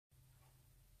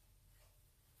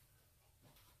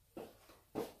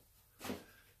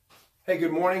Hey,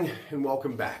 good morning and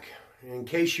welcome back. In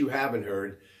case you haven't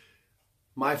heard,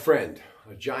 my friend,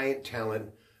 a giant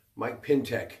talent, Mike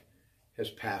Pintek,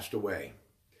 has passed away.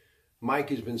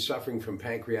 Mike has been suffering from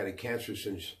pancreatic cancer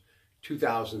since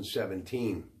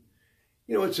 2017.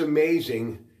 You know, it's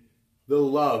amazing the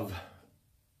love,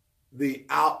 the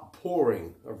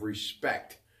outpouring of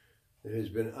respect that has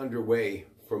been underway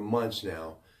for months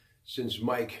now since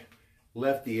Mike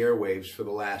left the airwaves for the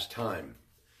last time.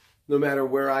 No matter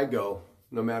where I go,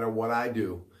 no matter what I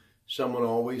do, someone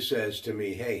always says to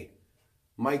me, hey,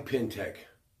 Mike Pintek,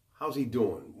 how's he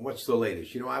doing? What's the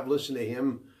latest? You know, I've listened to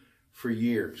him for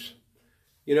years.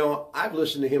 You know, I've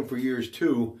listened to him for years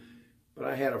too, but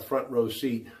I had a front row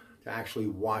seat to actually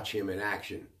watch him in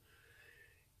action.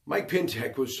 Mike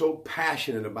Pintek was so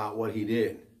passionate about what he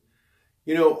did.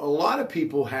 You know, a lot of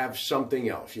people have something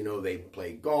else. You know, they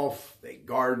play golf, they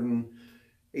garden,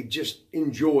 they just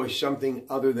enjoy something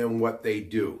other than what they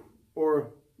do,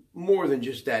 or more than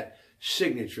just that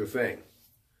signature thing.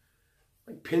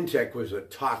 Like Pintek was a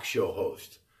talk show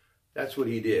host. That's what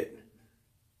he did.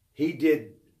 He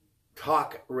did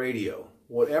talk radio.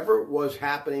 Whatever was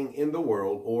happening in the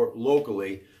world or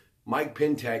locally, Mike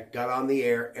Pintek got on the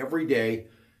air every day,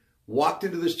 walked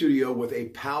into the studio with a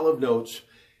pile of notes,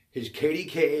 his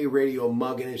KDKA radio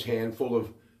mug in his hand full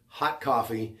of hot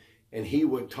coffee, and he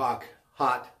would talk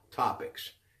hot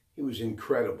topics. He was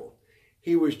incredible.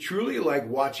 He was truly like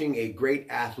watching a great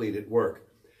athlete at work.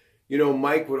 You know,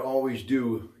 Mike would always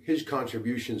do his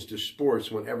contributions to sports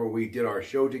whenever we did our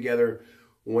show together,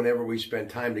 whenever we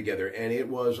spent time together, and it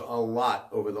was a lot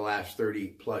over the last 30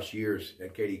 plus years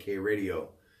at KDK Radio.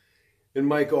 And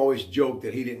Mike always joked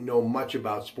that he didn't know much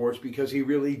about sports because he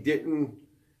really didn't,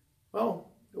 well,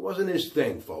 it wasn't his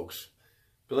thing, folks.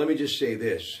 But let me just say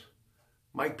this.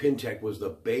 Mike Pintek was the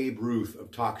Babe Ruth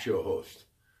of talk show hosts.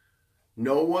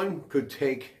 No one could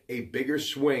take a bigger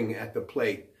swing at the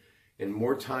plate and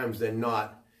more times than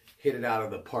not hit it out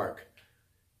of the park.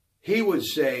 He would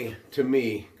say to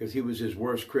me, because he was his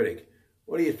worst critic,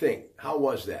 what do you think? How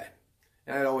was that?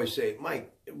 And I'd always say,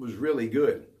 Mike, it was really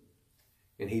good.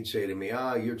 And he'd say to me,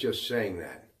 you're just saying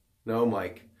that. No,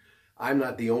 Mike, I'm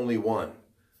not the only one.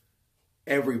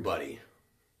 Everybody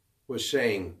was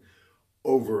saying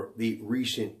over the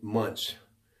recent months,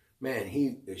 man,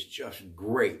 he is just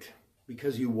great,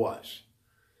 because he was.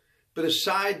 But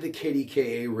aside the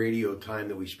KDKA radio time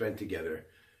that we spent together,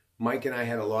 Mike and I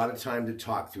had a lot of time to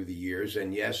talk through the years,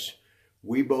 and yes,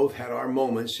 we both had our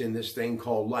moments in this thing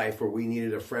called life where we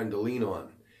needed a friend to lean on.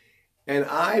 And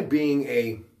I, being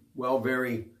a, well,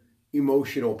 very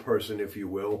emotional person, if you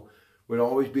will, would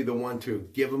always be the one to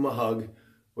give him a hug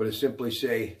or to simply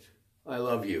say, I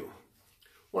love you.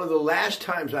 One of the last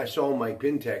times I saw Mike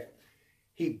Pintek,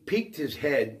 he peeked his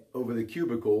head over the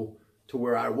cubicle to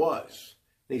where I was.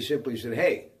 And he simply said,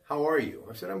 hey, how are you?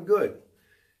 I said, I'm good.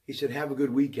 He said, have a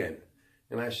good weekend.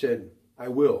 And I said, I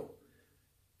will.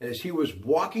 And as he was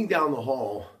walking down the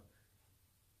hall,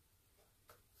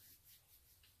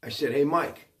 I said, hey,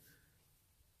 Mike,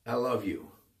 I love you.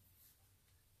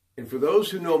 And for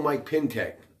those who know Mike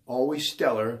Pintek, always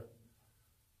stellar,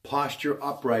 posture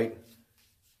upright,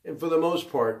 and for the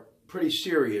most part, pretty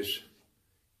serious,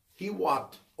 he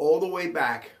walked all the way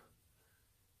back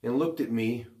and looked at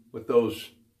me with those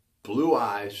blue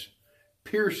eyes,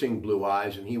 piercing blue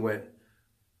eyes, and he went,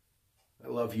 I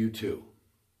love you too.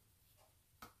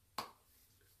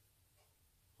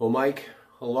 Well, Mike,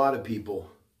 a lot of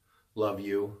people love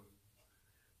you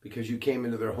because you came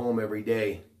into their home every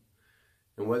day,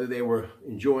 and whether they were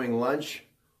enjoying lunch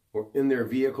or in their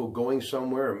vehicle going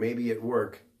somewhere or maybe at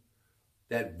work,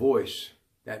 that voice,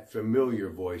 that familiar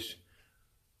voice,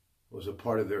 was a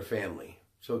part of their family.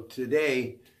 So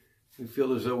today, we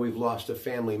feel as though we've lost a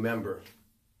family member.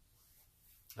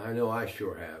 I know I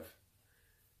sure have.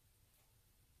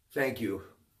 Thank you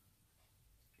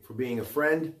for being a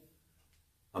friend,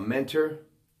 a mentor,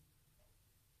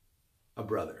 a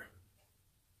brother.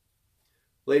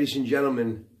 Ladies and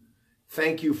gentlemen,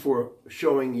 thank you for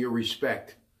showing your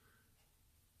respect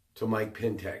to Mike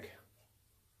Pintek.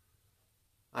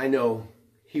 I know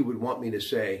he would want me to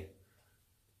say,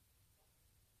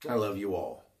 I love you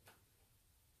all.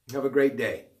 Have a great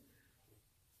day.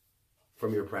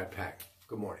 From your Pratte Pack.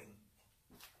 Good morning.